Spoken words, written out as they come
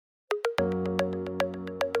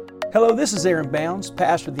Hello, this is Aaron Bounds,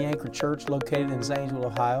 pastor of the Anchor Church located in Zanesville,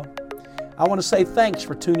 Ohio. I want to say thanks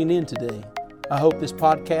for tuning in today. I hope this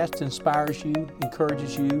podcast inspires you,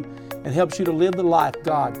 encourages you, and helps you to live the life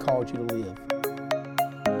God called you to live.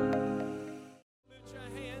 Lift your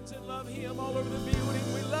hands and love Him all over the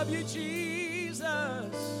building. We love you, Jesus.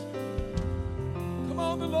 Come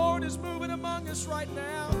on, the Lord is moving among us right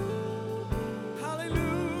now.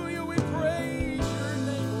 Hallelujah, we praise your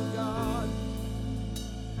name, oh God.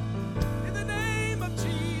 In the name of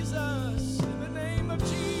Jesus, in the name of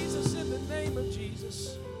Jesus, in the name of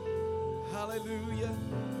Jesus. Hallelujah.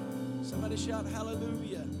 Somebody shout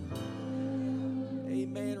hallelujah.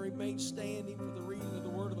 Amen. Remain standing for the reading of the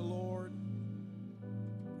word of the Lord.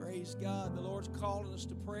 Praise God. The Lord's calling us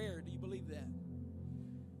to prayer. Do you believe that?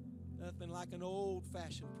 Nothing like an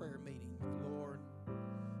old-fashioned prayer meeting with the Lord.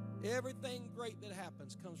 Everything great that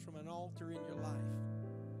happens comes from an altar in your life.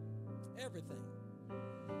 Everything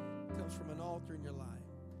comes from an altar in your life.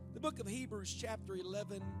 The book of Hebrews chapter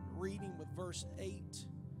 11, reading with verse 8.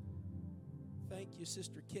 Thank you,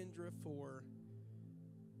 Sister Kendra, for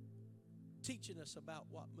teaching us about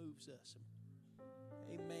what moves us.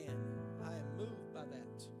 Amen. I am moved by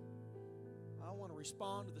that. I want to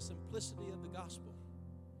respond to the simplicity of the gospel.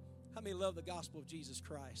 How many love the gospel of Jesus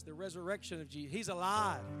Christ? The resurrection of Jesus. He's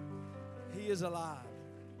alive. He is alive.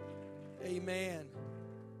 Amen.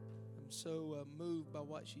 I'm so moved by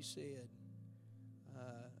what she said.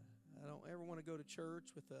 I don't ever want to go to church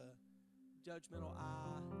with a judgmental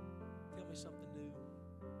eye. Tell me something new.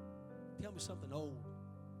 Tell me something old.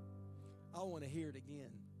 I want to hear it again.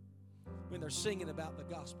 When they're singing about the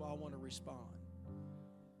gospel, I want to respond.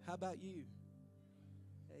 How about you?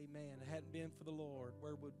 Amen. If it hadn't been for the Lord,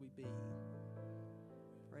 where would we be?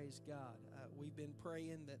 Praise God. We've been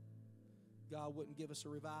praying that God wouldn't give us a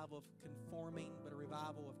revival of conforming, but a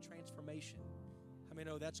revival of transformation. How many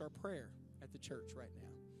know that's our prayer at the church right now?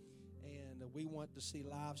 And we want to see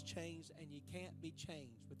lives changed, and you can't be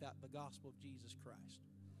changed without the gospel of Jesus Christ.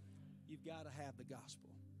 You've got to have the gospel.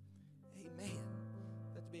 Amen.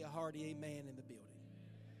 Let there be a hearty amen in the building.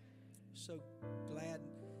 So glad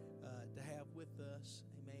to have with us,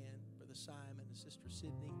 amen, Brother Simon and Sister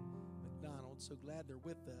Sydney McDonald. So glad they're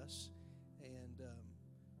with us. And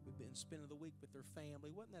we've been spending the week with their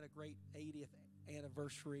family. Wasn't that a great 80th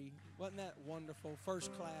anniversary? Wasn't that wonderful?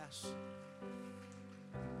 First class.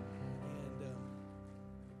 And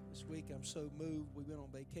this week I'm so moved. We went on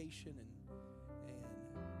vacation and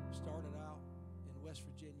started out in West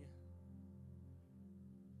Virginia.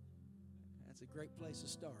 That's a great place to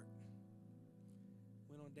start.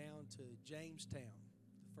 Went on down to Jamestown,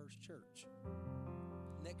 the first church.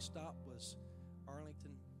 Next stop was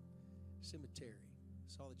Arlington Cemetery.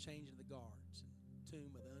 Saw the changing of the guards and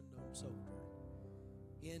tomb of the unknown soldier.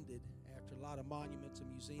 Ended after a lot of monuments and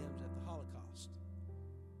museums at the Holocaust.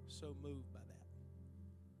 So moved by that.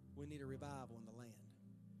 We need a revival in the land.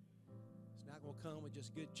 It's not going to come with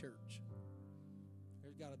just good church.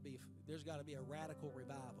 There's got to be a radical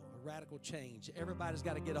revival, a radical change. Everybody's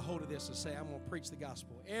got to get a hold of this and say, I'm going to preach the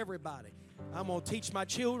gospel. Everybody. I'm going to teach my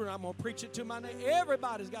children. I'm going to preach it to my neighbor.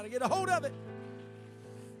 Everybody's got to get a hold of it.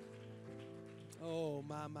 Oh,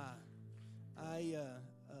 my.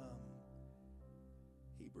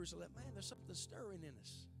 Hebrews 11, man, there's something stirring in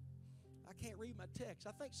us. I can't read my text.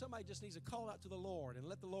 I think somebody just needs to call out to the Lord and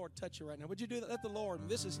let the Lord touch you right now. Would you do that? Let the Lord,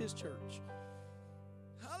 this is His church.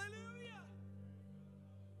 Hallelujah.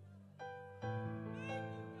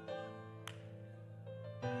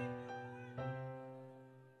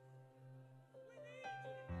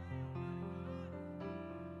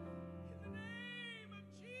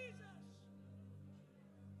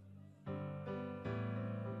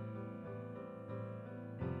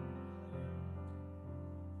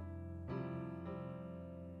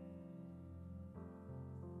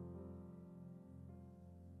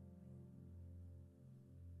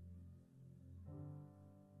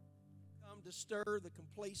 To stir the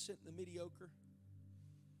complacent and the mediocre,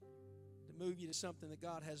 to move you to something that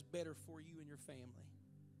God has better for you and your family.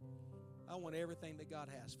 I want everything that God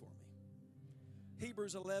has for me.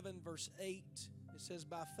 Hebrews 11 verse 8, it says,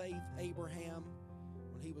 by faith Abraham,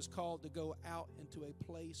 when he was called to go out into a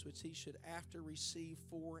place which he should after receive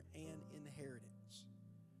for an inheritance,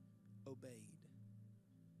 obeyed.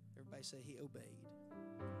 Everybody say he obeyed.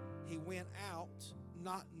 He went out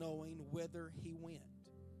not knowing whither he went.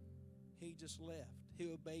 He just left.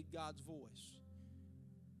 He obeyed God's voice.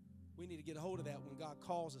 We need to get a hold of that when God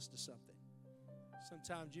calls us to something.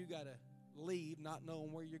 Sometimes you got to leave not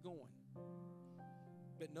knowing where you're going,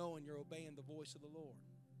 but knowing you're obeying the voice of the Lord.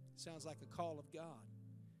 It sounds like a call of God.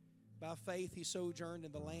 By faith he sojourned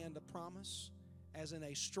in the land of promise, as in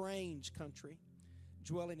a strange country,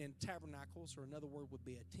 dwelling in tabernacles, or another word would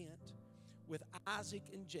be a tent, with Isaac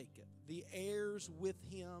and Jacob, the heirs with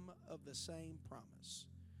him of the same promise.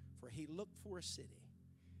 For he looked for a city.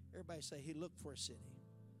 Everybody say, he looked for a city,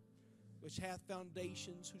 which hath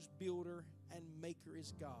foundations, whose builder and maker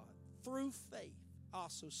is God. Through faith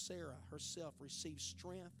also Sarah herself received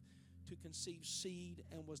strength to conceive seed,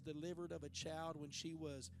 and was delivered of a child when she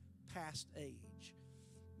was past age.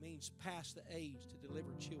 Means past the age to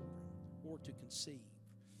deliver children or to conceive,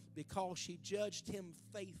 because she judged him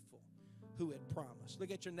faithful who had promised.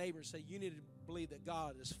 Look at your neighbor and say, you need to believe that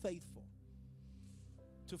God is faithful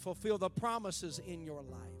to fulfill the promises in your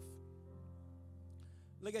life.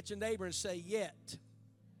 Look at your neighbor and say, yet.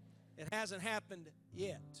 It hasn't happened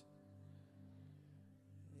yet.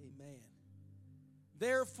 Amen.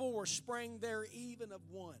 Therefore sprang there even of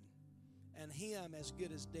one, and him as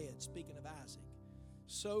good as dead, speaking of Isaac,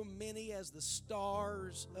 so many as the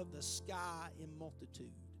stars of the sky in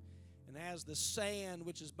multitude, and as the sand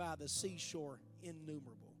which is by the seashore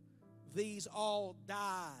innumerable. These all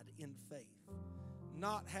died in faith,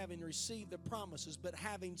 not having received the promises, but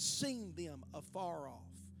having seen them afar off,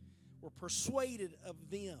 were persuaded of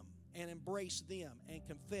them, and embraced them, and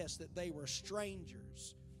confessed that they were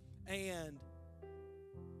strangers and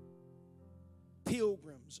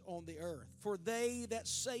pilgrims on the earth. For they that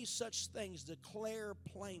say such things declare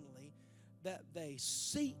plainly that they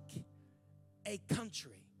seek a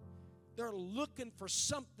country. They're looking for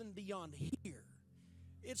something beyond here.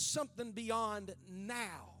 It's something beyond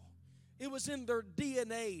now. It was in their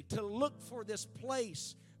DNA to look for this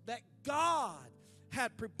place that God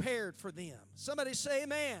had prepared for them. Somebody say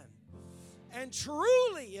amen. And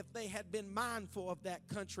truly, if they had been mindful of that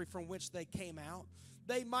country from which they came out,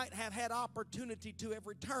 they might have had opportunity to have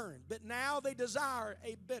returned. But now they desire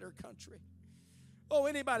a better country. Oh,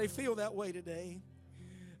 anybody feel that way today?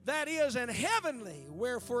 That is an heavenly,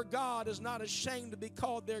 wherefore God is not ashamed to be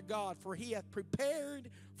called their God, for he hath prepared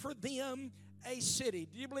for them a city.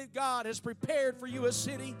 Do you believe God has prepared for you a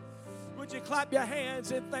city? Would you clap your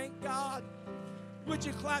hands and thank God? Would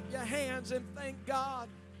you clap your hands and thank God?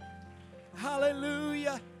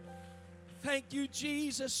 Hallelujah. Thank you,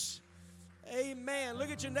 Jesus. Amen. Look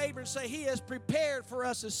at your neighbor and say, he has prepared for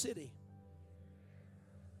us a city.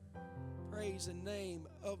 Praise the name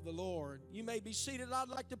of the Lord. You may be seated. I'd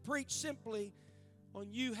like to preach simply on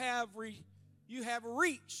you have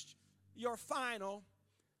reached your final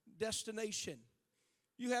destination.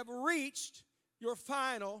 You have reached your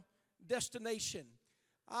final destination.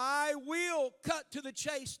 I will cut to the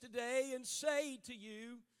chase today and say to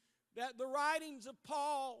you that the writings of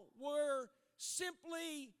Paul were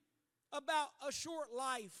simply about a short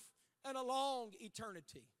life and a long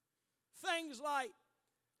eternity. Things like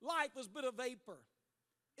life is but a vapor.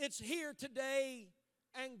 It's here today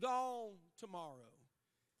and gone tomorrow.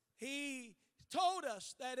 He told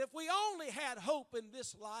us that if we only had hope in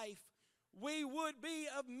this life, we would be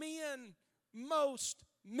of men most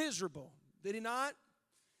miserable. Did he not?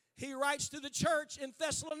 He writes to the church in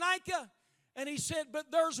Thessalonica, and he said,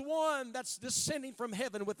 but there's one that's descending from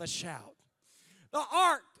heaven with a shout. The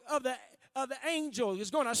ark of the angel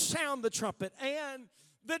is going to sound the trumpet, and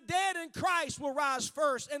the dead in Christ will rise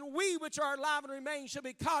first, and we which are alive and remain shall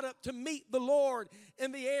be caught up to meet the Lord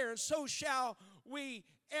in the air, and so shall we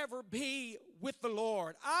ever be with the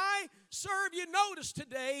Lord. I serve you notice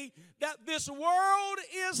today that this world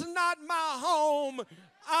is not my home.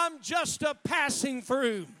 I'm just a passing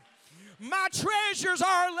through. My treasures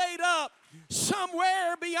are laid up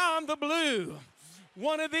somewhere beyond the blue.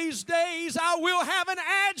 One of these days I will have an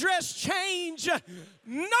address change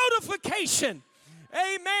notification.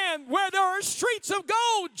 Amen. Where there are streets of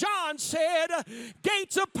gold, John said,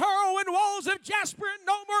 gates of pearl and walls of jasper, and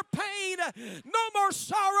no more pain, no more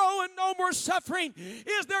sorrow, and no more suffering.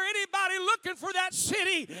 Is there anybody looking for that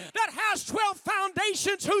city that has 12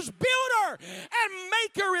 foundations, whose builder and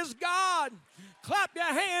maker is God? Clap your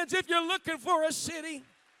hands if you're looking for a city.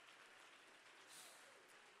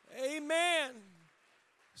 Amen.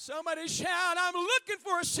 Somebody shout, I'm looking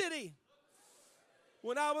for a city.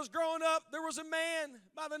 When I was growing up, there was a man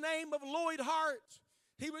by the name of Lloyd Hart.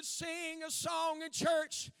 He would sing a song in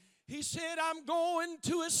church. He said, I'm going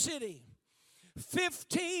to a city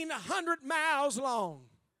 1,500 miles long.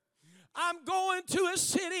 I'm going to a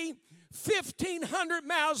city 1,500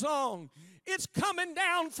 miles long. It's coming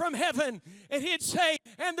down from heaven. And he'd say,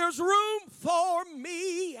 and there's room for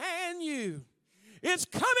me and you. It's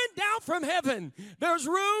coming down from heaven. There's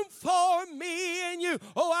room for me and you.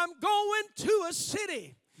 Oh, I'm going to a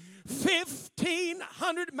city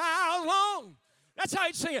 1,500 miles long. That's how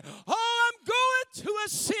he'd sing it. Oh, I'm going to a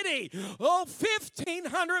city,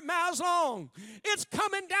 1,500 miles long. It's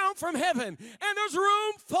coming down from heaven, and there's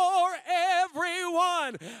room for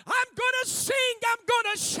everyone. I'm going to sing, I'm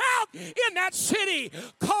going to shout in that city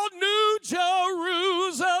called New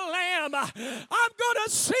Jerusalem. I'm going to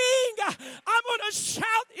sing, I'm going to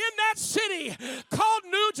shout in that city called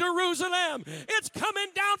New Jerusalem. It's coming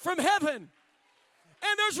down from heaven.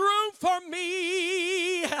 And there's room for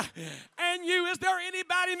me and you. Is there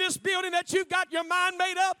anybody in this building that you've got your mind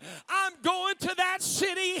made up? I'm going to that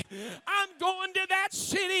city. I'm going to that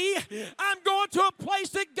city. I'm going to a place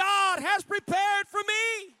that God has prepared for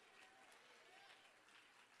me.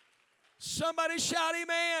 Somebody shout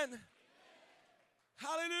amen.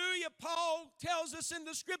 Hallelujah. Paul tells us in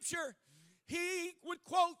the scripture, he would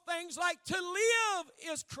quote things like, to live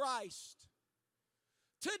is Christ.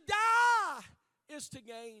 To die is to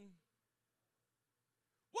gain.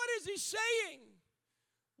 What is he saying?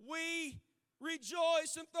 We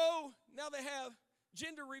rejoice, and though now they have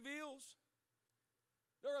gender reveals,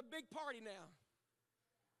 they're a big party now.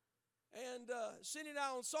 And Cindy and I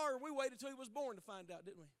on Sawyer, we waited till he was born to find out,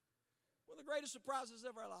 didn't we? One of the greatest surprises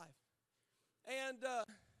of our life. And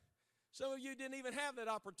some of you didn't even have that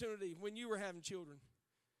opportunity when you were having children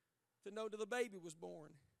to know till the baby was born.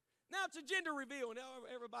 Now it's a gender reveal. Now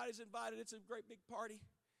everybody's invited. It's a great big party.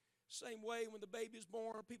 Same way when the baby is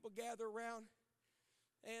born, people gather around.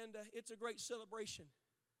 And it's a great celebration.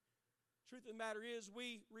 Truth of the matter is,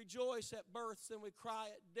 we rejoice at births and we cry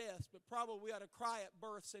at deaths. But probably we ought to cry at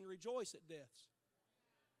births and rejoice at deaths.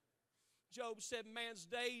 Job said, man's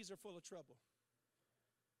days are full of trouble.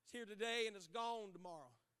 It's here today and it's gone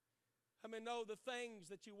tomorrow. I mean, know the things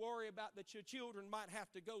that you worry about that your children might have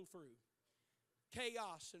to go through.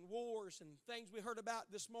 Chaos and wars and things we heard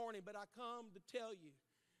about this morning, but I come to tell you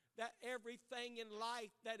that everything in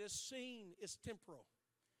life that is seen is temporal.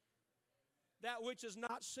 That which is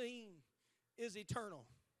not seen is eternal.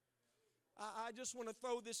 I just want to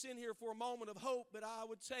throw this in here for a moment of hope, but I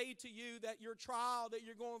would say to you that your trial that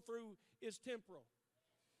you're going through is temporal.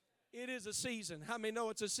 It is a season. How many know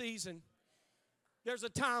it's a season? There's a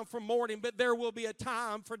time for mourning, but there will be a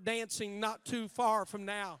time for dancing not too far from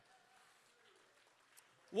now.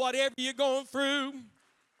 Whatever you're going through,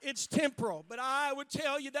 it's temporal. But I would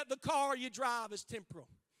tell you that the car you drive is temporal.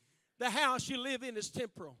 The house you live in is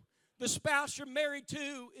temporal. The spouse you're married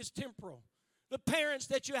to is temporal. The parents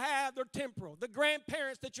that you have, they're temporal. The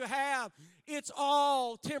grandparents that you have, it's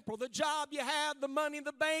all temporal. The job you have, the money in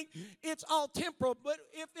the bank, it's all temporal. But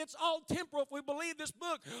if it's all temporal, if we believe this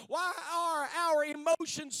book, why are our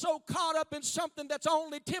emotions so caught up in something that's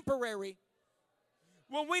only temporary?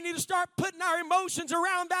 Well, we need to start putting our emotions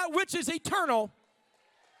around that which is eternal.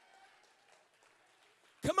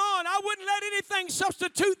 Come on, I wouldn't let anything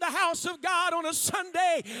substitute the house of God on a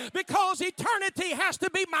Sunday because eternity has to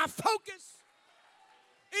be my focus.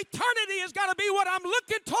 Eternity has got to be what I'm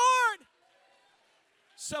looking toward.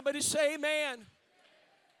 Somebody say amen.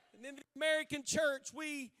 And in the American church,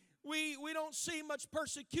 we don't see much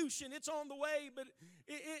persecution. It's on the way, but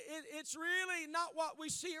it's really not what we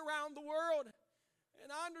see around the world.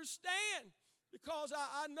 And I understand because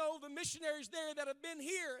I know the missionaries there that have been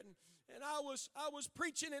here. And I was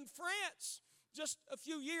preaching in France just a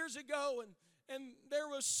few years ago. And there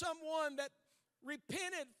was someone that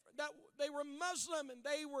repented, that they were Muslim and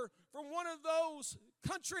they were from one of those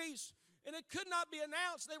countries. And it could not be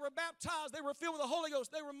announced. They were baptized. They were filled with the Holy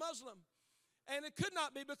Ghost. They were Muslim. And it could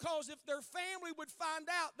not be because if their family would find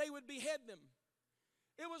out, they would behead them.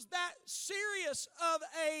 It was that serious of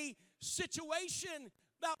a situation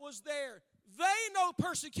that was there. They know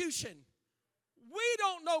persecution. We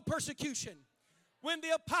don't know persecution. When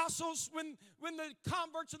the apostles, when the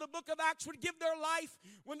converts of the book of Acts would give their life,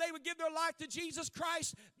 when they would give their life to Jesus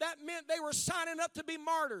Christ, that meant they were signing up to be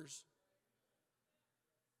martyrs.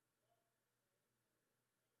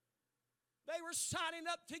 They were signing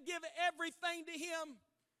up to give everything to Him.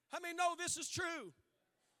 How many know this is true?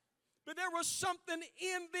 But there was something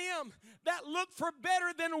in them that looked for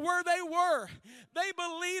better than where they were. They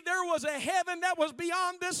believed there was a heaven that was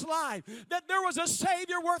beyond this life, that there was a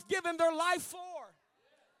Savior worth giving their life for.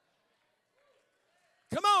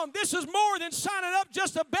 Come on, this is more than signing up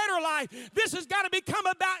just a better life. This has got to become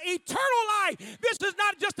about eternal life. This is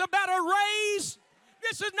not just about a raise.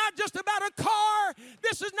 This is not just about a car.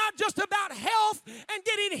 This is not just about health and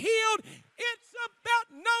getting healed. It's about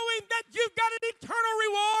knowing that you've got an eternal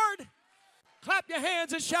reward. Clap your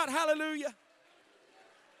hands and shout hallelujah.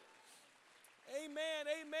 Amen,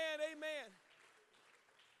 amen, amen.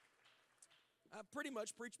 I pretty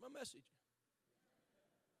much preached my message.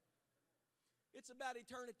 It's about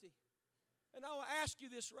eternity. And I will ask you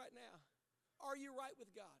this right now. Are you right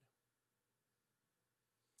with God?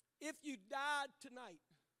 If you died tonight,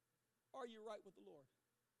 are you right with the Lord?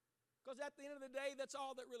 Because at the end of the day, that's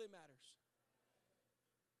all that really matters.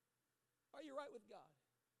 Are you right with God?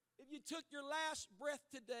 If you took your last breath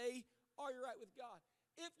today, are you right with God?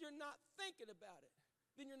 If you're not thinking about it,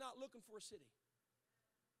 then you're not looking for a city.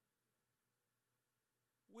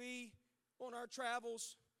 We, on our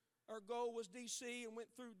travels, our goal was D.C. and went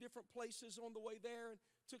through different places on the way there and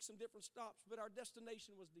took some different stops, but our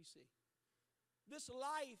destination was D.C. This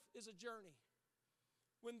life is a journey.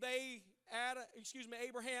 When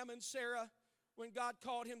Abraham and Sarah, when God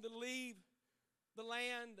called him to leave the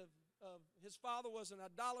land of his father was an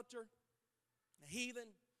idolater, a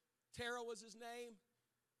heathen, Terah was his name,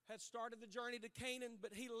 had started the journey to Canaan,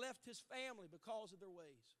 but he left his family because of their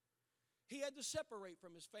ways. He had to separate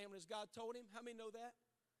from his family, as God told him. How many know that?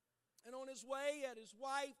 And on his way, had his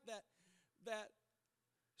wife, that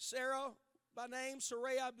Sarah, by name,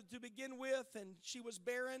 Sarai to begin with, and she was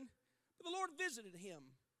barren. But the Lord visited him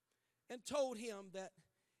and told him that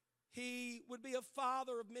he would be a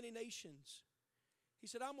father of many nations. He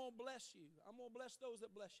said, I'm going to bless you. I'm going to bless those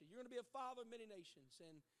that bless you. You're going to be a father of many nations.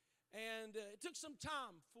 And it took some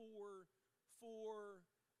time for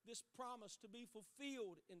this promise to be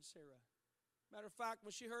fulfilled in Sarah. Matter of fact,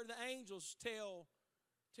 when she heard the angels tell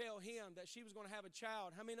him that she was going to have a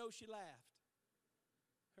child, how many know she laughed?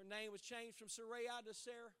 Her name was changed from Sarai to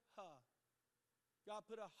Sarah. God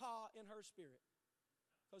put a ha in her spirit.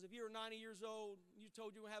 Because if you were 90 years old and you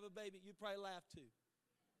told you were going to have a baby, you'd probably laugh too.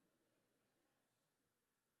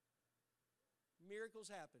 Miracles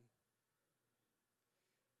happen.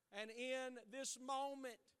 And in this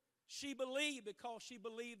moment, she believed because she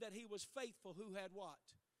believed that he was faithful who had what?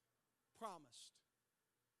 Promised.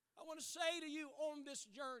 I want to say to you on this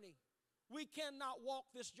journey, we cannot walk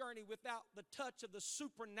this journey without the touch of the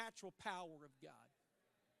supernatural power of God.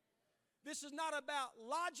 This is not about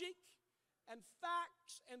logic and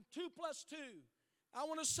facts and 2 plus 2. I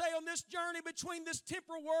want to say on this journey between this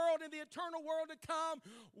temporal world and the eternal world to come,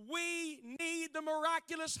 we need the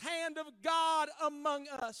miraculous hand of God among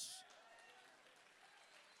us.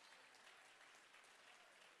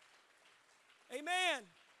 Amen.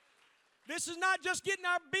 This is not just getting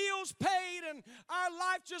our bills paid and our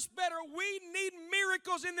life just better. We need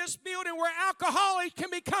miracles in this building where alcoholics can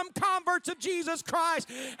become converts of Jesus Christ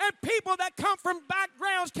and people that come from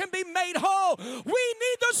backgrounds can be made whole. We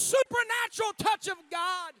need the supernatural touch of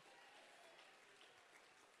God.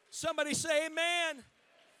 Somebody say amen.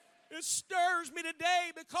 It stirs me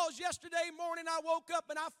today because yesterday morning I woke up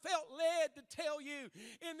and I felt led to tell you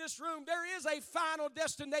in this room there is a final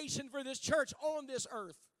destination for this church on this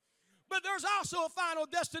earth. But there's also a final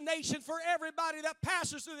destination for everybody that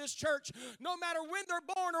passes through this church. No matter when they're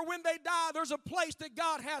born or when they die, there's a place that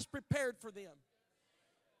God has prepared for them.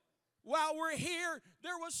 While we're here,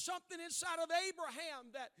 there was something inside of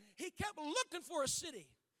Abraham that he kept looking for a city.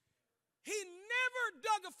 He never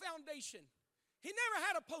dug a foundation. He never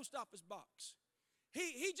had a post office box.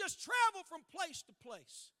 He just traveled from place to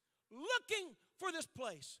place, looking for this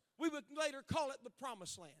place. We would later call it the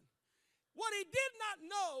Promised Land. What he did not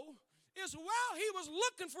know is while he was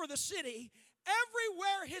looking for the city,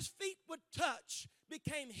 everywhere his feet would touch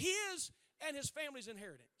became his and his family's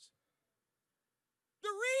inheritance. The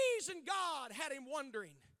reason God had him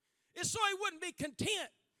wondering is so he wouldn't be content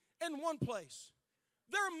in one place.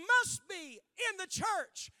 There must be in the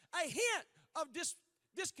church a hint of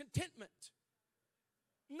discontentment,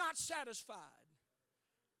 not satisfied.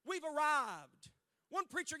 We've arrived. One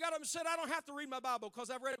preacher got up and said, I don't have to read my Bible because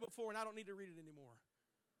I've read it before and I don't need to read it anymore.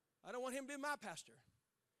 I don't want him to be my pastor.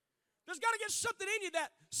 There's got to get something in you that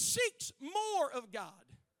seeks more of God.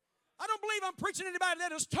 I don't believe I'm preaching to anybody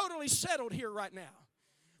that is totally settled here right now.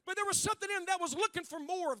 But there was something in them that was looking for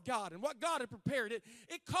more of God and what God had prepared.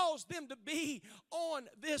 It caused them to be on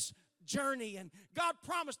this journey, and God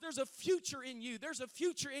promised there's a future in you. There's a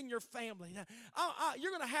future in your family.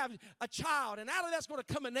 You're going to have a child, and out of that's going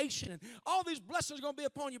to come a nation, and all these blessings are going to be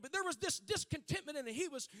upon you. But there was this discontentment in it. He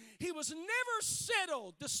was never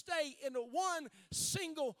settled to stay in one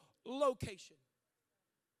single location.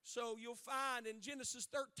 So you'll find in Genesis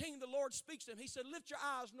 13, the Lord speaks to him. He said, lift your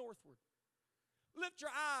eyes northward. Lift your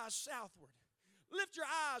eyes southward. Lift your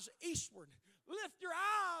eyes eastward. Lift your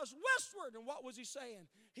eyes westward. And what was he saying?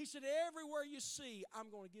 He said, everywhere you see, I'm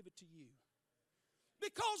going to give it to you.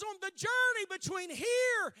 Because on the journey between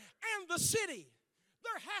here and the city,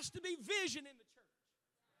 there has to be vision in the church.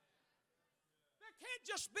 There can't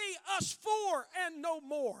just be us four and no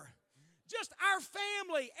more. Just our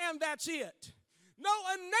family and that's it. No,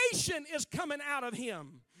 a nation is coming out of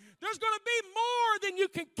him. There's going to be more than you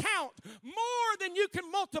can count, more than you can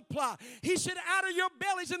multiply. He said, out of your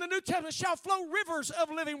bellies in the New Testament shall flow rivers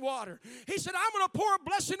of living water. He said, I'm going to pour a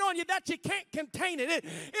blessing on you that you can't contain it.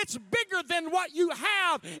 It's bigger than what you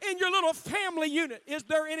have in your little family unit. Is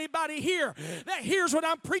there anybody here that hears what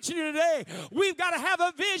I'm preaching to you today? We've got to have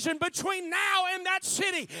a vision between now and that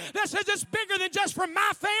city that says it's bigger than just for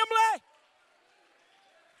my family.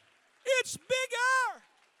 It's bigger.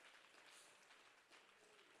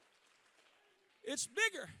 It's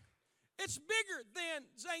bigger. It's bigger than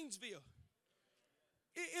Zanesville.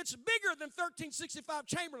 It's bigger than 1365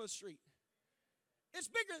 Chamberlain Street. It's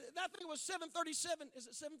bigger. I think it was 737. Is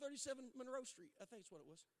it 737 Monroe Street? I think it's what it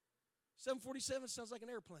was. 747 sounds like an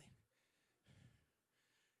airplane.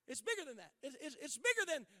 It's bigger than that. It's bigger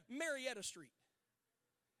than Marietta Street.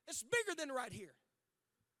 It's bigger than right here.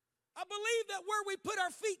 I believe that where we put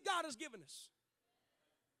our feet, God has given us.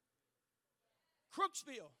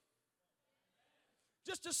 Crooksville.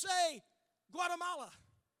 Just to say Guatemala.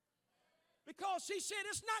 Because he said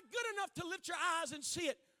it's not good enough to lift your eyes and see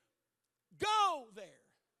it. Go there.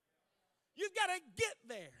 You've got to get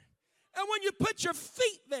there. And when you put your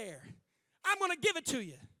feet there, I'm going to give it to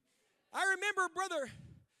you. I remember Brother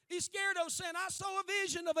Izquierdo saying, I saw a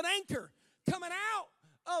vision of an anchor coming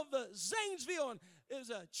out of the Zanesville, and it was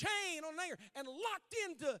a chain on there and locked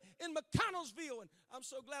in McConnellsville. And I'm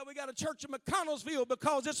so glad we got a church in McConnellsville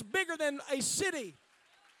because it's bigger than a city.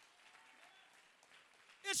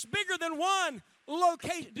 It's bigger than one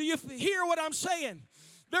location. Do you hear what I'm saying?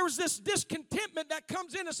 There was this discontentment that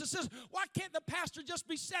comes in us that says, why can't the pastor just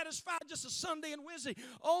be satisfied just a Sunday and Wednesday?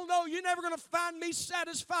 Oh, no, you're never going to find me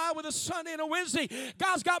satisfied with a Sunday and a Wednesday.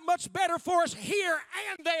 God's got much better for us here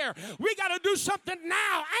and there. We got to do something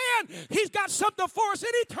now, and he's got something for us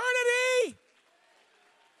in eternity.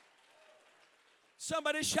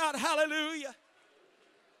 Somebody shout hallelujah.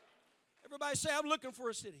 Everybody say, I'm looking for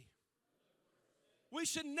a city. We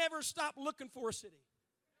should never stop looking for a city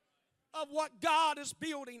of what God is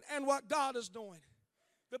building and what God is doing.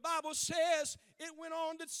 The Bible says, it went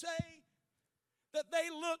on to say that they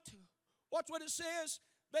looked, watch what it says,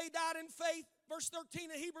 they died in faith, verse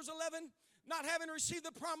 13 of Hebrews 11, not having received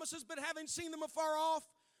the promises, but having seen them afar off,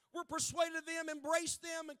 were persuaded of them, embraced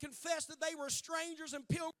them, and confessed that they were strangers and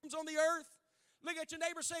pilgrims on the earth. Look at your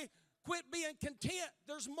neighbor, say, quit being content,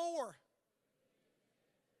 there's more.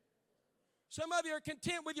 Some of you are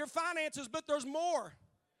content with your finances, but there's more.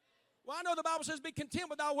 Well, I know the Bible says be content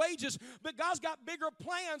with our wages, but God's got bigger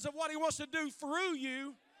plans of what he wants to do through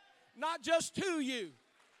you, not just to you.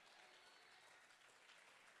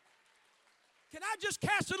 Can I just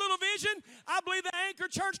cast a little vision? I believe the Anchor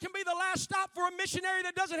Church can be the last stop for a missionary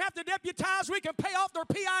that doesn't have to deputize. We can pay off their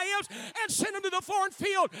PIMs and send them to the foreign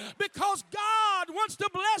field because God wants to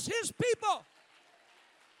bless his people.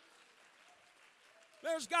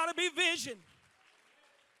 There's got to be vision.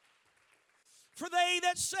 For they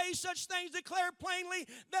that say such things declare plainly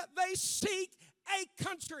that they seek a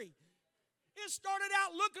country. It started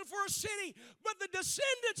out looking for a city, but the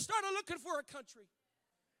descendants started looking for a country.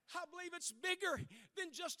 I believe it's bigger than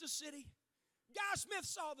just a city. Guy Smith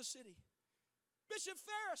saw the city. Bishop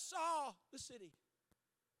Ferris saw the city.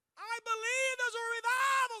 I believe there's a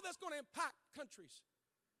revival that's going to impact countries.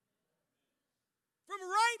 From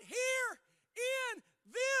right here in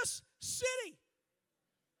this city.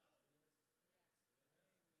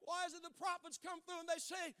 Why is it the prophets come through and they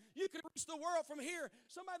say you can reach the world from here?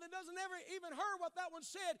 Somebody that doesn't ever even heard what that one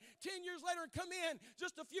said 10 years later and come in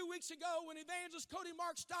just a few weeks ago when evangelist Cody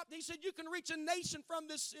Mark stopped, he said you can reach a nation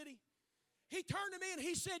from this city. He turned to me and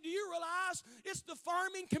he said, do you realize it's the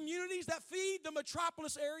farming communities that feed the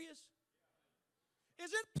metropolis areas?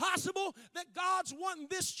 Is it possible that God's wanting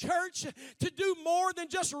this church to do more than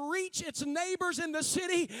just reach its neighbors in the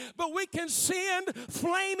city, but we can send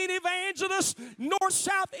flaming evangelists north,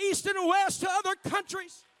 south, east, and west to other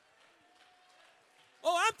countries?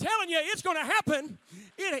 Oh, I'm telling you, it's going to happen.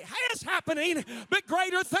 It is happening, but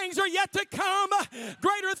greater things are yet to come.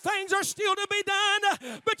 Greater things are still to be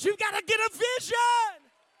done, but you've got to get a vision.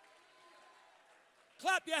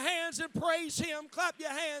 Clap your hands and praise him. Clap your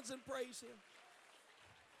hands and praise him.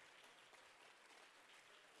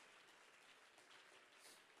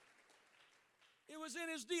 It was in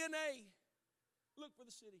his DNA. Look for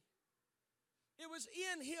the city. It was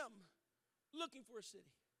in him looking for a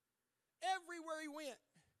city. Everywhere he went,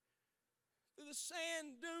 through the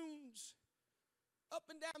sand dunes, up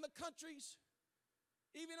and down the countries,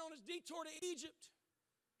 even on his detour to Egypt,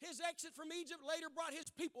 his exit from Egypt later brought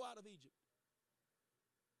his people out of Egypt.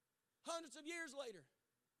 Hundreds of years later,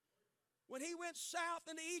 when he went south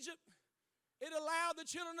into Egypt, it allowed the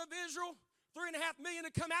children of Israel 3.5 million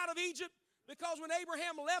to come out of Egypt, because when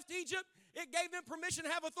Abraham left Egypt, it gave them permission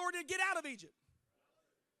to have authority to get out of Egypt.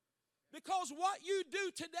 Because what you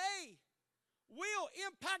do today will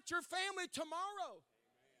impact your family tomorrow.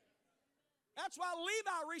 That's why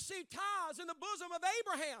Levi received tithes in the bosom of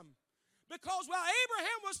Abraham. Because while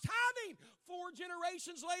Abraham was tithing, 4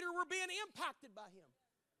 generations later were being impacted by him.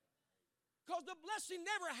 Because the blessing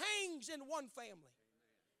never hangs in one family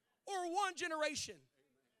or one generation.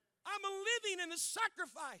 I'm living in the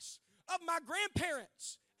sacrifice of my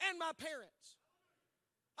grandparents and my parents.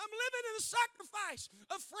 I'm living in the sacrifice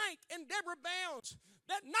of Frank and Deborah Bounds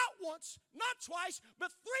that not once, not twice,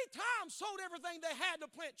 but 3 times sold everything they had to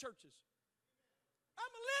plant churches.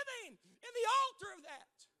 I'm living in the altar of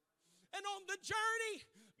that. And on the journey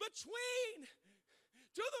between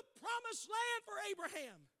to the promised land for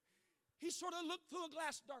Abraham, he sort of looked through a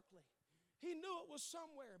glass darkly. He knew it was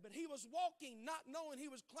somewhere, but he was walking not knowing he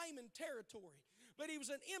was claiming territory, but he was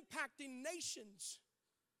impacting nations.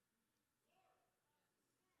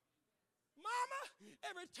 Mama,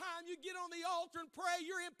 every time you get on the altar and pray,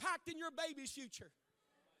 you're impacting your baby's future.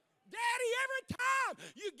 Daddy, every time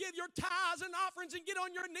you give your tithes and offerings and get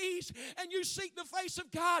on your knees and you seek the face of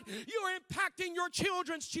God, you are impacting your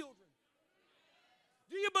children's children.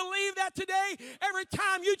 Do you believe that today? Every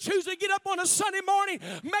time you choose to get up on a Sunday morning,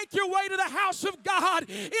 make your way to the house of God,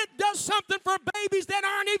 it does something for babies that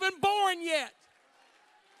aren't even born yet.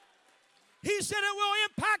 He said it will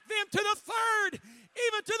impact them to the 3rd,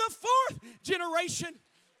 even to the 4th generation.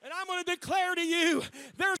 And I'm going to declare to you,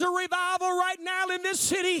 there's a revival right now in this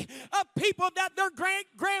city of people that their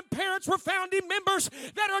grandparents were founding members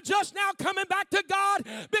that are just now coming back to God,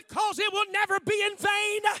 because it will never be in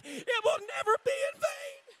vain. It will never be in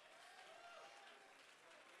vain.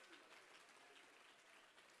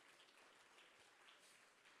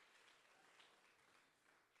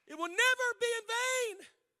 It will never be in vain.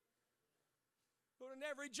 But in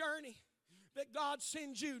every journey that God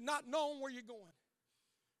sends you, not knowing where you're going,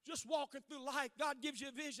 just walking through life, God gives you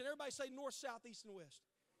a vision. Everybody say north, south, east, and west.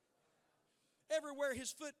 Everywhere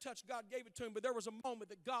his foot touched, God gave it to him. But there was a moment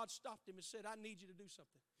that God stopped him and said, I need you to do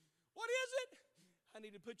something. What is it? I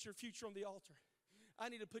need to put your future on the altar. I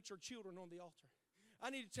need to put your children on the altar. I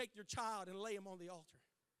need to take your child and lay him on the altar.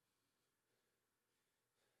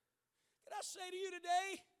 Can I say to you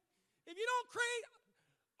today, if you don't create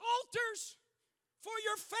altars for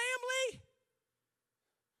your family,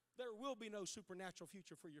 there will be no supernatural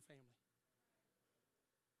future for your family.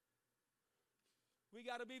 We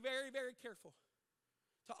got to be very, very careful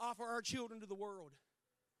to offer our children to the world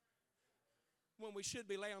when we should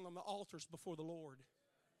be laying on the altars before the Lord.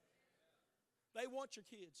 They want your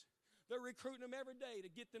kids. They're recruiting them every day to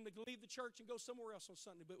get them to leave the church and go somewhere else on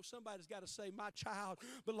Sunday. But somebody's got to say, my child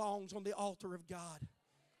belongs on the altar of God.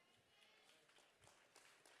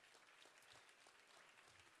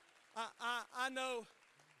 I know,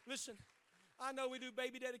 listen, I know we do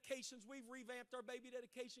baby dedications. We've revamped our baby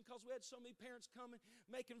dedication because we had so many parents coming,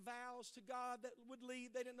 making vows to God that would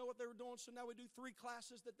leave. They didn't know what they were doing, so now we do 3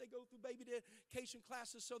 classes that they go through, baby dedication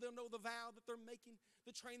classes, so they'll know the vow that they're making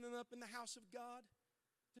to train them up in the house of God,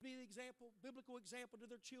 to be the example, biblical example to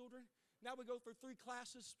their children. Now we go through 3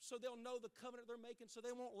 classes so they'll know the covenant they're making, so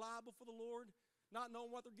they won't lie before the Lord, not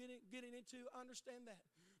knowing what they're getting into. I understand that.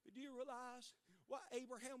 But do you realize what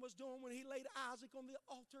Abraham was doing when he laid Isaac on the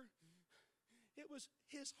altar? It was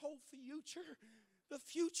his whole future. The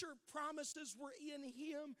future promises were in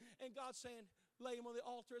him. And God saying, lay him on the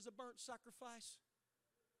altar as a burnt sacrifice.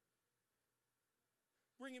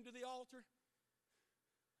 Bring him to the altar.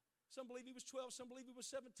 Some believe he was 12, some believe he was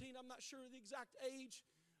 17. I'm not sure of the exact age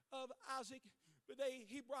of Isaac. But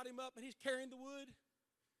he brought him up and he's carrying the wood.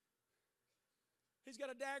 He's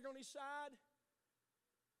got a dagger on his side.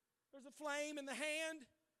 There's a flame in the hand.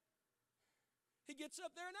 He gets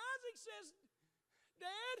up there and Isaac says,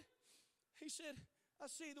 Dad, he said, I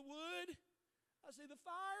see the wood. I see the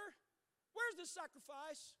fire. Where's the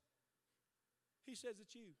sacrifice? He says,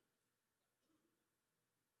 it's you.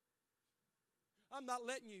 I'm not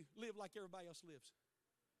letting you live like everybody else lives.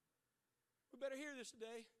 We better hear this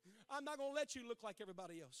today. I'm not going to let you look like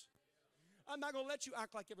everybody else. I'm not going to let you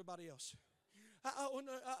act like everybody else.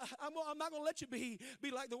 I'm not going to let you be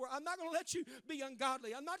like the world. I'm not going to let you be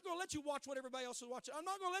ungodly. I'm not going to let you watch what everybody else is watching. I'm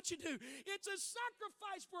not going to let you do. It's a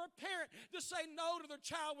sacrifice for a parent to say no to their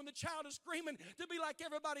child when the child is screaming to be like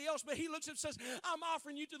everybody else. But he looks and says, I'm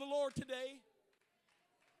offering you to the Lord today.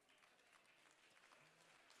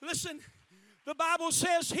 Listen, the Bible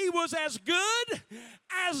says he was as good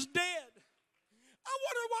as dead. I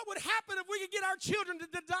wonder what would happen if we could get our children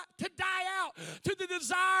to die out to the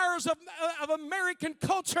desires of American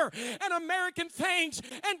culture and American things,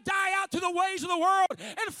 and die out to the ways of the world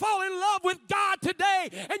and fall in love with God today.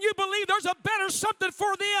 And you believe there's a better something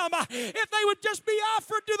for them if they would just be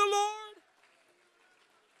offered to the Lord.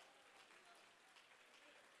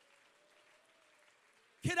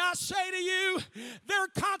 Can I say to you, their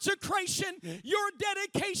consecration, your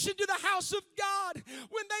dedication to the house of God,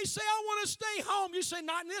 when they say, I want to stay home, you say,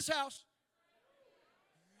 not in this house.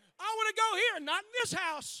 I want to go here, not in this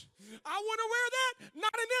house. I want to wear that,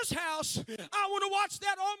 not in this house. I want to watch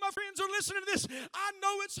that. All my friends are listening to this. I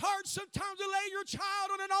know it's hard sometimes to lay your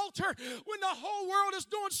child on an altar when the whole world is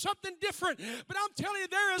doing something different. But I'm telling you,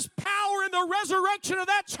 there is power in the resurrection of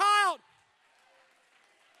that child.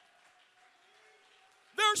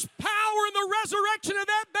 There's power in the resurrection of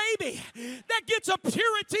that baby that gets a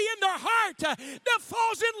purity in their heart, that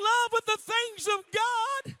falls in love with the things of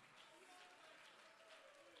God.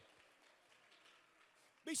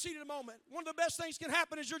 Be seated a moment. One of the best things can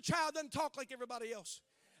happen is your child doesn't talk like everybody else,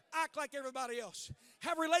 act like everybody else,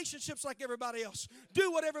 have relationships like everybody else,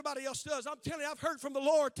 do what everybody else does. I'm telling you, I've heard from the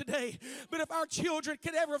Lord today. But if our children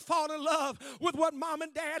could ever fall in love with what mom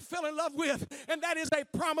and dad fell in love with, and that is a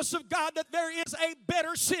promise of God that there is a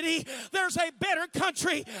better city, there's a better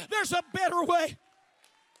country, there's a better way.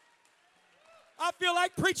 I feel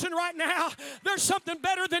like preaching right now. There's something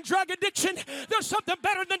better than drug addiction. There's something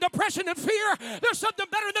better than depression and fear. There's something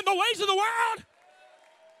better than the ways of the world.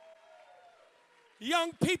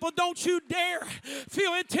 Young people, don't you dare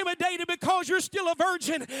feel intimidated because you're still a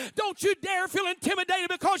virgin. Don't you dare feel intimidated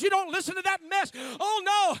because you don't listen to that mess. Oh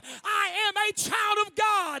no, I am a child of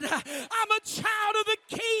God. I'm a child of the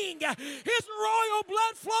King. His royal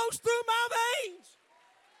blood flows through my veins.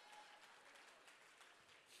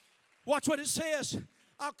 Watch what it says.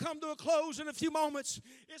 I'll come to a close in a few moments.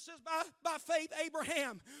 It says, by faith,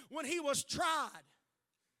 Abraham, when he was tried,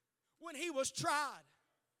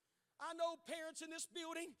 I know parents in this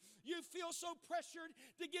building, you feel so pressured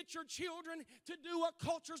to get your children to do what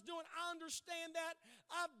culture's doing. I understand that.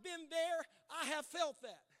 I've been there. I have felt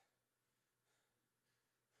that.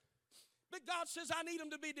 But God says, I need them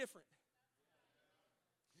to be different.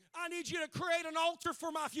 I need you to create an altar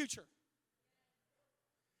for my future.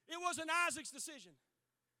 It wasn't Isaac's decision.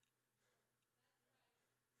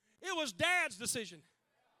 It was Dad's decision.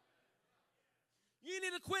 You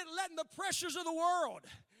need to quit letting the pressures of the world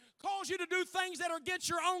cause you to do things that are against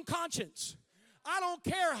your own conscience. I don't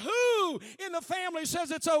care who in the family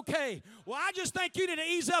says it's okay. Well, I just think you need to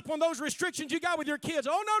ease up on those restrictions you got with your kids.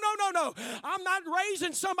 Oh, no. I'm not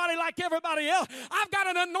raising somebody like everybody else. I've got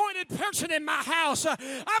an anointed person in my house. I've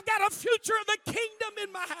got a future of the kingdom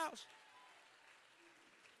in my house.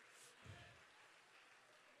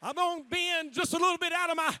 I'm going to bend just a little bit out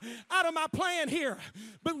of my plan here.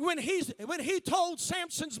 But when he told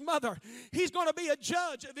Samson's mother he's going to be a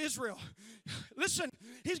judge of Israel, listen,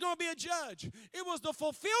 he's going to be a judge. It was the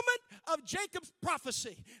fulfillment of Jacob's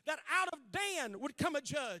prophecy that out of Dan would come a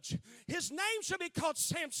judge. His name shall be called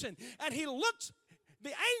Samson. And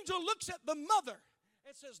the angel looks at the mother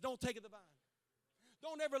and says, don't take of the vine.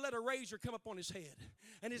 Don't ever let a razor come up on his head.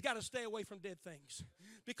 And he's got to stay away from dead things.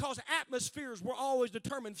 Because atmospheres will always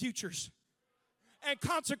determine futures. And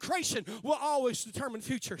consecration will always determine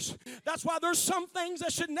futures. That's why there's some things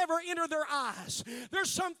that should never enter their eyes. There's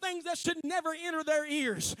some things that should never enter their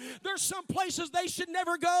ears. There's some places they should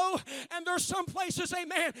never go. And there's some places,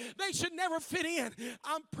 amen, they should never fit in.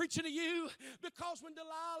 I'm preaching to you because when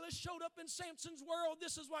Delilah showed up in Samson's world,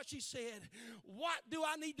 this is what she said. What do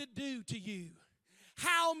I need to do to you?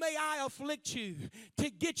 How may I afflict you to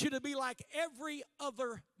get you to be like every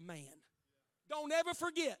other man? Don't ever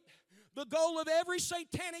forget, the goal of every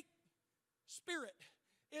satanic spirit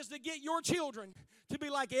is to get your children to be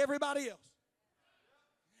like everybody else.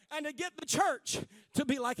 And to get the church to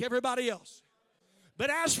be like everybody else. But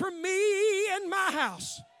as for me and my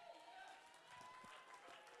house,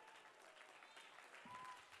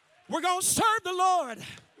 we're going to serve the Lord.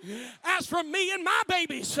 As for me and my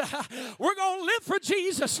babies, we're going to live for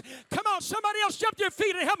Jesus. Come on, somebody else jump to your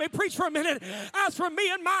feet and help me preach for a minute. As for me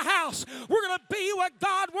and my house, we're going to be what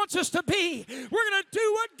God wants us to be. We're going to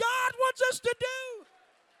do what God wants us to do.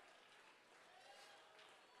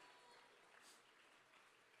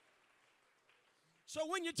 So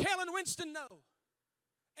when you're telling Winston no,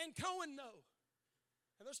 and Cohen no,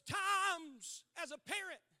 and there's times as a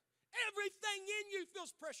parent, everything in you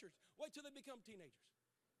feels pressured. Wait till they become teenagers.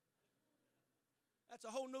 That's a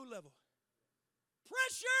whole new level.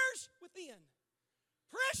 Pressures within.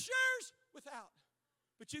 Pressures without.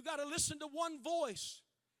 But you've got to listen to one voice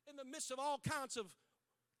in the midst of all kinds of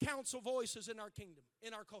council voices in our kingdom,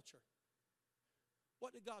 in our culture.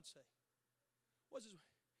 What did God say?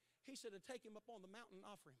 He said to take him up on the mountain and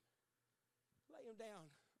offer him. Lay him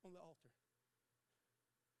down on the altar.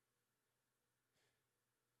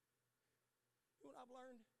 You know what I've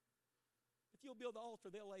learned? If you'll build the altar,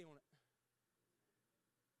 they'll lay on it.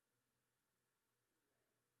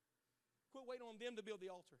 Quit waiting on them to build the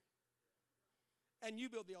altar. And you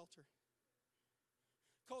build the altar.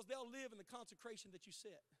 Because they'll live in the consecration that you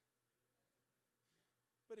set.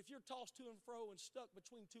 But if you're tossed to and fro and stuck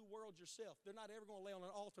between two worlds yourself, they're not ever going to lay on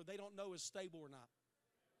an altar they don't know is stable or not.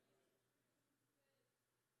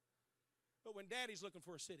 But when Daddy's looking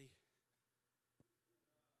for a city,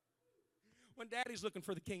 when Daddy's looking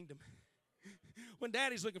for the kingdom, when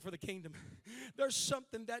Daddy's looking for the kingdom, there's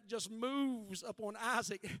something that just moves upon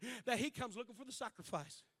Isaac, that he comes looking for the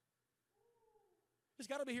sacrifice. It's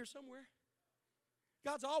got to be here somewhere.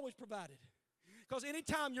 God's always provided. Because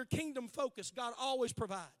anytime you're kingdom focused, God always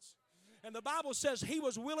provides. And the Bible says he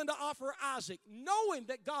was willing to offer Isaac, knowing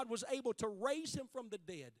that God was able to raise him from the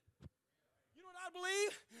dead. You know what I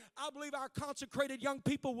believe? I believe our consecrated young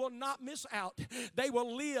people will not miss out. They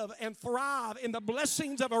will live and thrive in the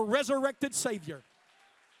blessings of a resurrected Savior.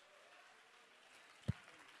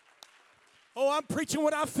 Oh, I'm preaching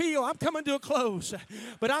what I feel. I'm coming to a close.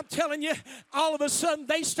 But I'm telling you, all of a sudden,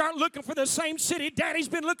 they start looking for the same city Daddy's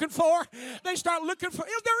been looking for. They start looking for,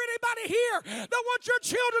 is there anybody here that wants your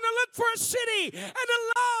children to look for a city and to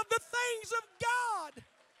love the things of God?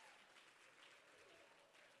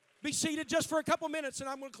 Be seated just for a couple minutes and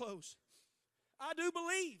I'm going to close. I do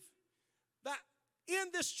believe that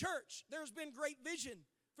in this church, there's been great vision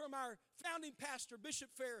from our founding pastor, Bishop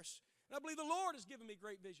Ferris. And I believe the Lord has given me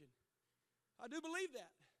great vision. I do believe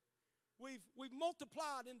that. We've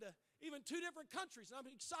multiplied into even 2 different countries, and I'm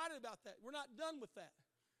excited about that. We're not done with that.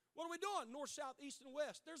 What are we doing? North, south, east, and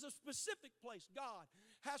west. There's a specific place God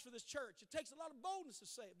has for this church. It takes a lot of boldness to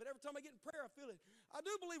say it, but every time I get in prayer, I feel it. I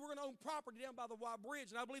do believe we're going to own property down by the Y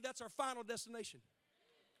Bridge, and I believe that's our final destination.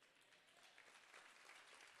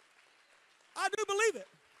 I do believe it.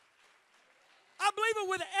 I believe it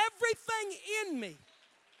with everything in me.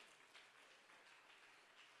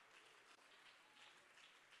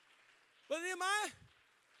 But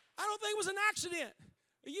I don't think it was an accident.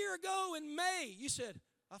 A year ago in May, you said,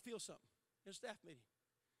 I feel something in a staff meeting.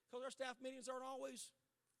 Because our staff meetings aren't always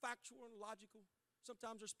factual and logical.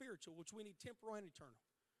 Sometimes they're spiritual, which we need temporal and eternal.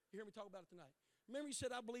 You hear me talk about it tonight. Remember you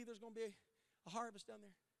said, I believe there's going to be a harvest down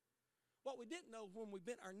there? What we didn't know when we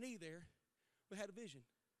bent our knee there, we had a vision.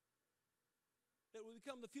 That would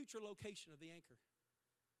become the future location of the Anchor.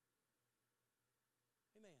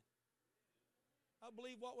 Amen. I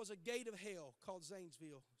believe what was a gate of hell called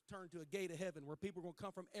Zanesville turned to a gate of heaven where people are going to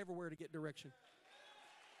come from everywhere to get direction.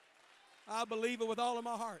 I believe it with all of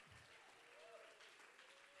my heart.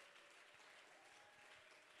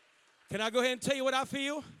 Can I go ahead and tell you what I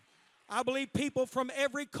feel? I believe people from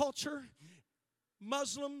every culture,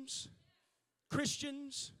 Muslims,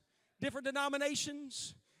 Christians, different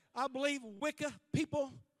denominations, I believe Wiccan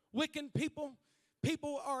people,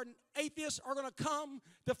 people are atheists are going to come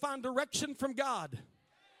to find direction from God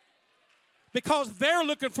because they're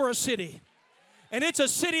looking for a city. And it's a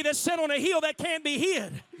city that's set on a hill that can't be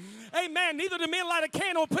hid. Amen. Neither do men light a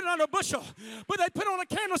candle and put it on a bushel, but they put it on a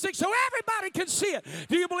candlestick so everybody can see it.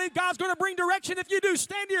 Do you believe God's going to bring direction? If you do,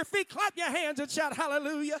 stand to your feet, clap your hands, and shout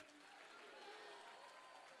hallelujah.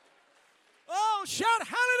 Oh, shout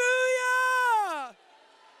hallelujah.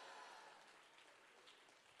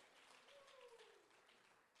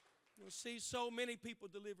 You'll see so many people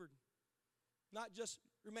delivered, not just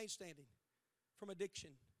remain standing, from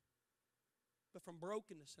addiction, but from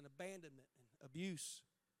brokenness and abandonment and abuse.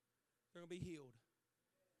 They're going to be healed.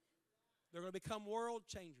 They're going to become world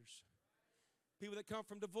changers. People that come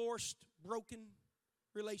from divorced, broken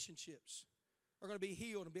relationships are going to be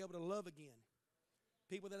healed and be able to love again.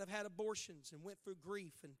 People that have had abortions and went through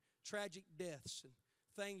grief and tragic deaths and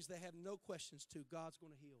things they have no questions to, God's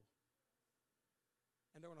going to heal.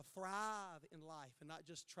 And they're going to thrive in life and not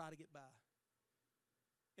just try to get by.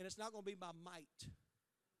 And it's not going to be by might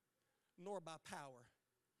nor by power.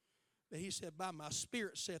 But he said, by my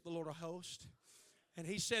spirit, saith the Lord of hosts. And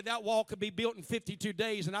he said that wall could be built in 52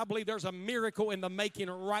 days. And I believe there's a miracle in the making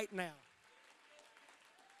right now.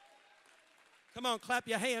 Come on, clap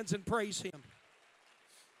your hands and praise him.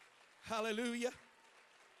 Hallelujah.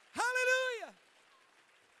 Hallelujah.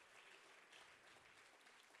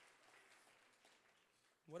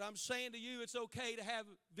 What I'm saying to you, it's okay to have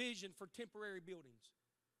vision for temporary buildings,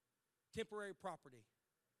 temporary property.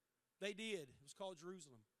 They did. It was called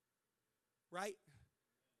Jerusalem. Right?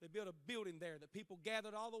 They built a building there that people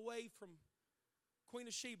gathered all the way from Queen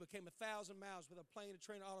of Sheba, came 1,000 miles with a plane, a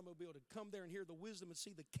train, automobile to come there and hear the wisdom and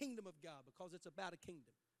see the kingdom of God, because it's about a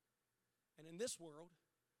kingdom. And in this world,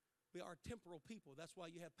 we are temporal people. That's why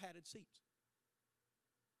you have padded seats.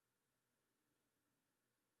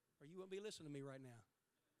 Or you won't be listening to me right now.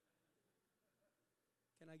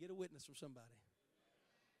 Can I get a witness from somebody?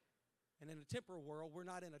 And in the temporal world, we're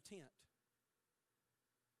not in a tent.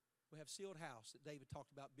 We have sealed house that David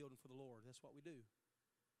talked about building for the Lord. That's what we do.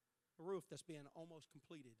 A roof that's being almost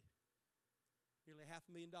completed. Nearly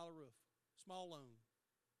 $500,000 roof. Small loan.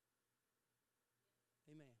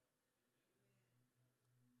 Amen.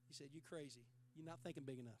 He said, "You crazy. You're not thinking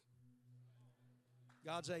big enough."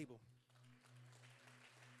 God's able.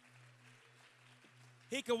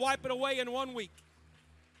 He can wipe it away in 1 week.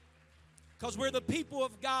 Because we're the people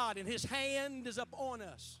of God and His hand is up on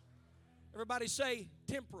us. Everybody say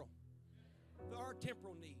temporal. There are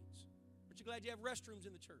temporal needs. Aren't you glad you have restrooms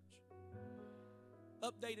in the church?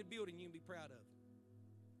 Updated building you can be proud of.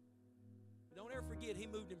 But don't ever forget He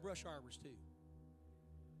moved in brush arbors too.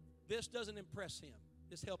 This doesn't impress Him.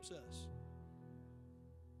 This helps us.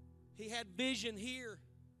 He had vision here,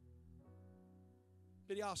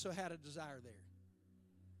 but He also had a desire there.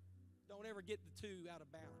 Don't ever get the two out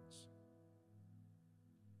of balance.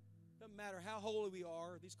 Doesn't matter how holy we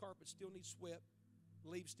are, these carpets still need swept,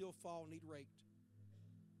 leaves still fall, need raked.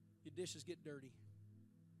 Your dishes get dirty.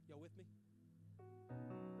 Y'all with me?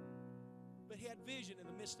 But He had vision in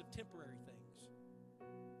the midst of temporary things.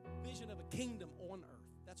 Vision of a kingdom on earth.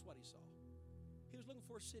 That's what He saw. He was looking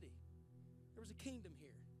for a city. There was a kingdom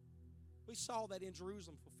here. We saw that in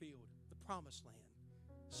Jerusalem fulfilled, the promised land.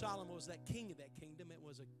 Solomon was that king of that kingdom. It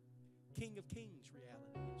was a King of Kings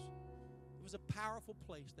reality. It was a powerful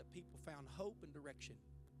place that people found hope and direction.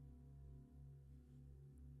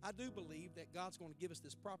 I do believe that God's going to give us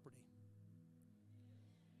this property.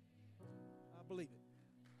 I believe it.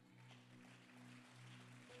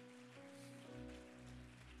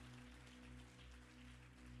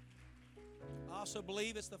 I also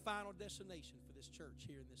believe it's the final destination for this church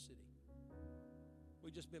here in this city.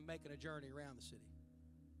 We've just been making a journey around the city.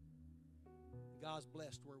 God's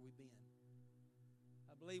blessed where we've been.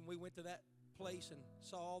 I believe when we went to that place and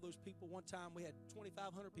saw all those people, one time we had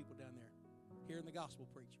 2,500 people down there hearing the gospel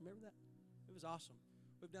preached. Remember that? It was awesome.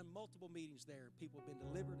 We've done multiple meetings there. People have been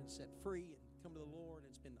delivered and set free and come to the Lord, and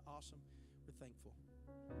it's been awesome. We're thankful.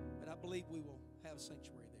 But I believe we will have a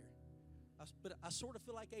sanctuary there. But I sort of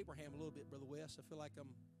feel like Abraham a little bit, Brother West. I feel like I'm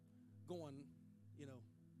going,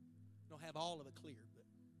 don't have all of it cleared, but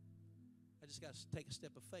I just got to take a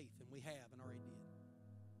step of faith, and we have and already did.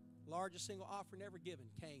 Largest single offering ever given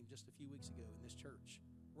came just a few weeks ago in this church,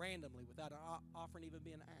 randomly, without an offering even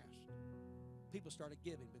being asked. People started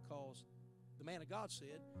giving because the man of God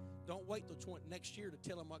said, don't wait till next year to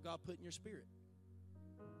tell them what God put in your spirit.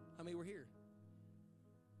 How many were here?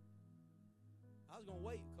 I was going to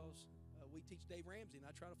wait because we teach Dave Ramsey, and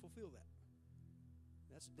I try to fulfill that.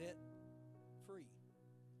 That's debt-free.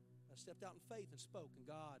 I stepped out in faith and spoke, and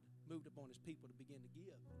God moved upon His people to begin to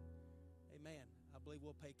give. Amen. I believe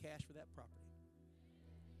we'll pay cash for that property.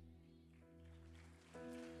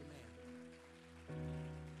 Amen.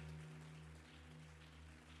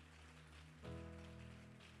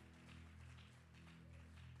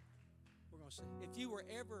 We're going to see. If you were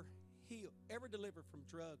ever healed, ever delivered from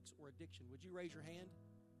drugs or addiction, would you raise your hand?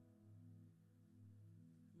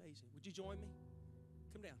 Amazing. Would you join me?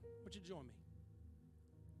 Come down. Would you join me?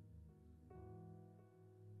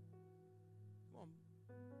 Come on.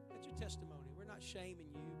 That's your testimony. We're not shaming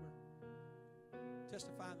you. We're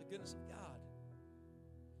testifying the goodness of God.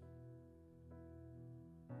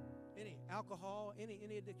 Any alcohol,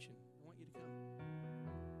 any addiction, I want you to come.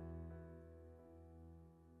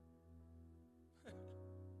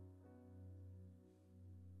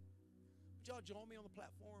 Would y'all join me on the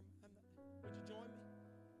platform? Would you join me?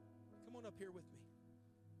 Come on up here with me.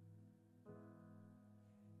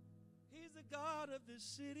 He's the God of this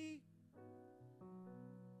city.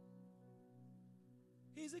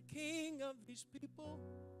 He's the King of these people.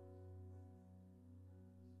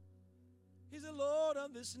 He's the Lord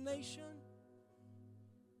of this nation.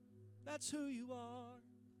 That's who you are.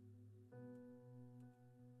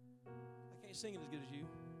 I can't sing it as good as you.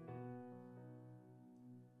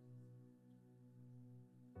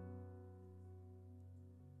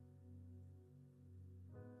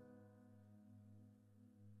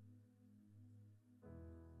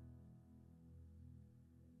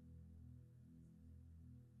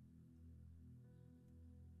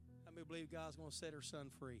 How many believe God's going to set her son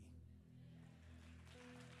free?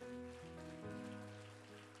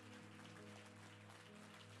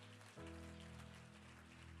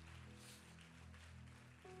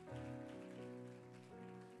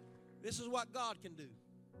 This is what God can do.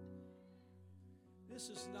 This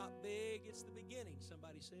is not big, it's the beginning,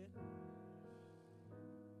 somebody said.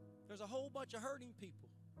 There's a whole bunch of hurting people.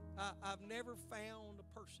 I've never found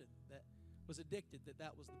a person that was addicted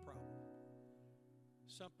that was the problem.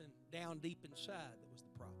 Something down deep inside that was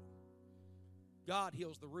the problem. God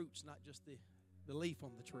heals the roots, not just the leaf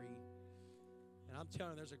on the tree. And I'm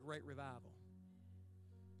telling you, there's a great revival.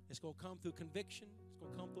 It's going to come through conviction. It's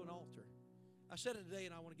going to come through an altar. I said it today,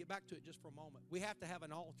 and I want to get back to it just for a moment. We have to have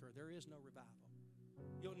an altar. There is no revival.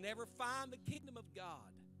 You'll never find the kingdom of God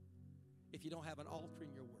if you don't have an altar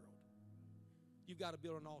in your world. You've got to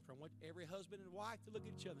build an altar. I want every husband and wife to look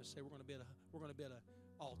at each other and say, we're going to build an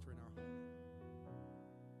altar in our home.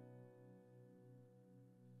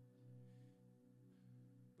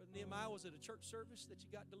 Brother Nehemiah, was it a church service that you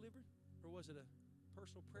got delivered? Or was it a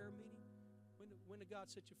personal prayer meeting? When did God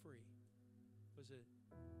set you free? It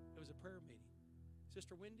was a prayer meeting.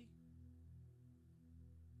 Sister Wendy?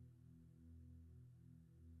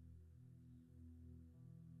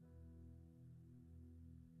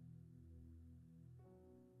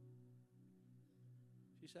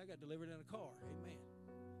 She said, I got delivered in a car. Amen.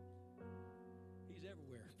 He's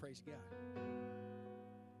everywhere. Praise God.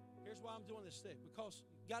 Here's why I'm doing this thing. Because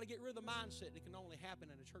you've got to get rid of the mindset that can only happen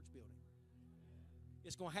in a church building.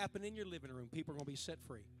 It's going to happen in your living room. People are going to be set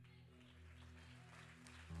free.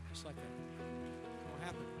 Just like that. It's going to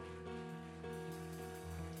happen.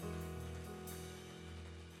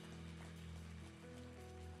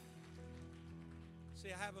 See,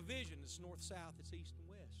 I have a vision. It's north, south, it's east and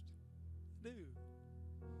west. I do.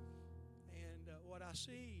 And what I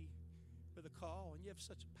see for the call, and you have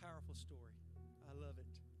such a powerful story. I love it.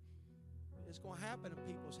 It's going to happen in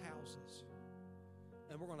people's houses.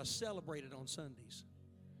 And we're going to celebrate it on Sundays.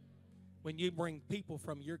 When you bring people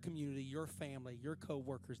from your community, your family, your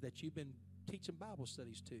co-workers that you've been teaching Bible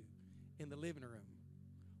studies to in the living room.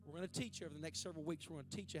 We're going to teach you over the next several weeks. We're going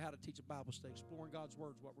to teach you how to teach a Bible study. Exploring God's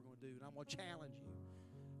Word is what we're going to do. And I'm going to challenge you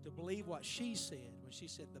to believe what she said when she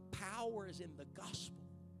said the power is in the gospel.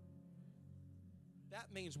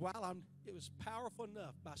 That means it was powerful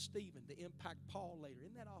enough by Stephen to impact Paul later.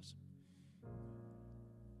 Isn't that awesome?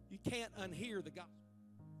 You can't unhear the gospel.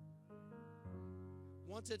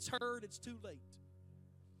 Once it's heard, it's too late.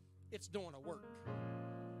 It's doing a work.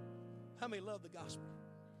 How many love the gospel?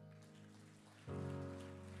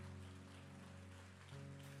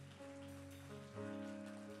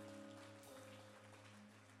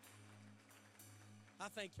 I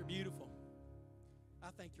think you're beautiful. I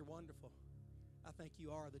think you're wonderful. I think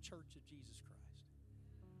you are the church of Jesus Christ.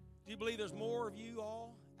 Do you believe there's more of you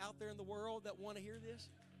all out there in the world that want to hear this?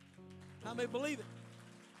 How many believe it?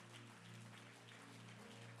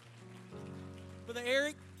 Brother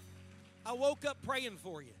Eric, I woke up praying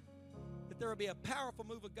for you that there will be a powerful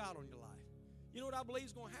move of God on your life. You know what I believe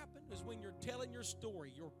is going to happen? Is when you're telling your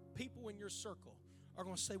story, your people in your circle are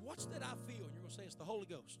going to say, what's that I feel? And you're going to say, it's the Holy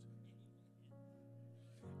Ghost.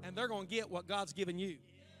 And they're going to get what God's given you.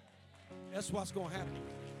 That's what's going to happen.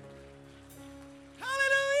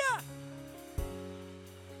 Hallelujah!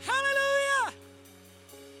 Hallelujah!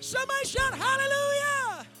 Somebody shout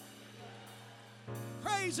hallelujah!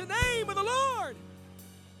 Praise the name of the Lord.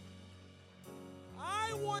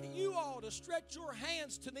 I want you all to stretch your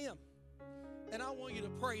hands to them. And I want you to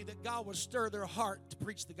pray that God would stir their heart to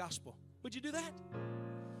preach the gospel. Would you do that?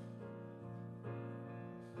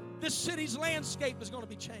 This city's landscape is going to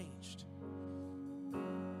be changed.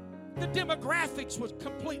 The demographics would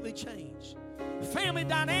completely change. Family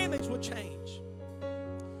dynamics will change.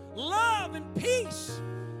 Love and peace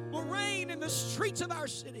will reign in the streets of our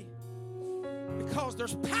city. Because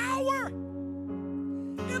there's power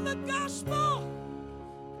in the gospel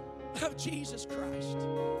of Jesus Christ.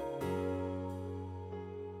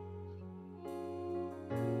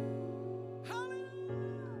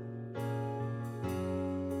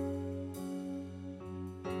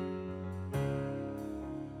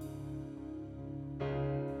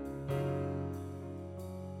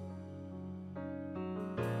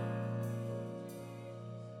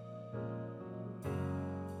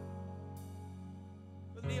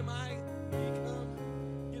 Nehemiah, will you come?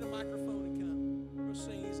 Get a microphone and come. We'll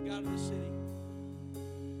sing He's God of the city.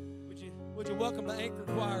 Would you welcome the Anchor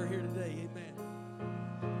Choir here today? Amen.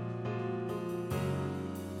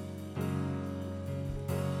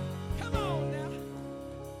 Come on now.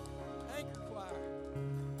 Anchor Choir.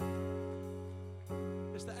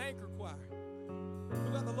 It's the Anchor Choir.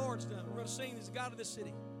 Look what the Lord's done. We're going to sing He's God of the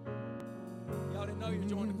city. Y'all didn't know you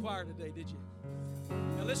joined the choir today, did you?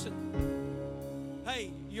 Now listen.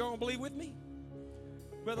 Hey, you all believe with me?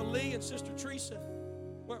 Brother Lee and Sister Teresa,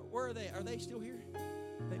 where are they? Are they still here?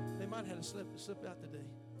 They might have had to slip out today.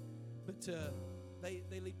 But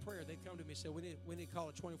they lead prayer. They come to me and say, we need to call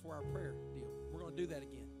a 24-hour prayer deal. We're going to do that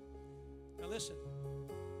again. Now listen,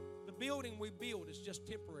 the building we build is just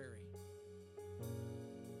temporary.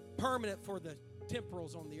 Permanent for the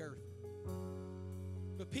temporals on the earth.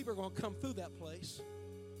 But people are going to come through that place,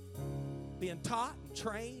 being taught and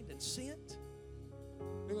trained and sent.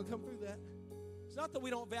 They're going to come through that. It's not that we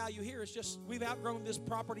don't value here. It's just we've outgrown this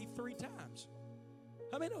property 3 times.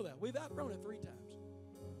 How many know that? We've outgrown it 3 times.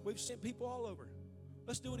 We've sent people all over.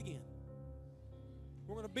 Let's do it again.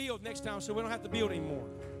 We're going to build next time so we don't have to build anymore.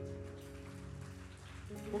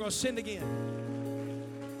 We're going to send again.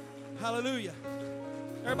 Hallelujah.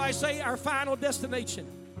 Everybody say our final destination.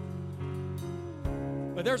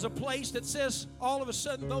 But there's a place that says all of a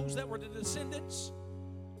sudden those that were the descendants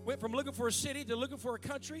went from looking for a city to looking for a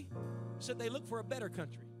country. Said they look for a better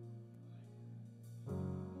country.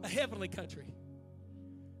 A heavenly country.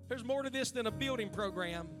 There's more to this than a building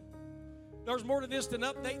program. There's more to this than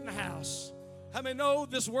updating the house. How many know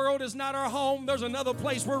this world is not our home? There's another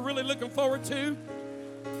place we're really looking forward to.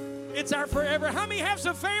 It's our forever. How many have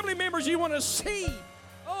some family members you want to see?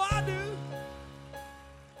 Oh, I do.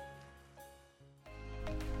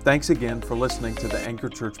 Thanks again for listening to the Anchor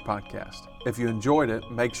Church podcast. If you enjoyed it,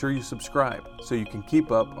 make sure you subscribe so you can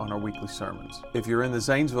keep up on our weekly sermons. If you're in the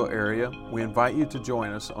Zanesville area, we invite you to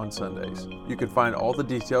join us on Sundays. You can find all the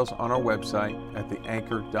details on our website at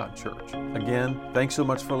theanchor.church. Again, thanks so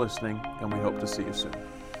much for listening, and we hope to see you soon.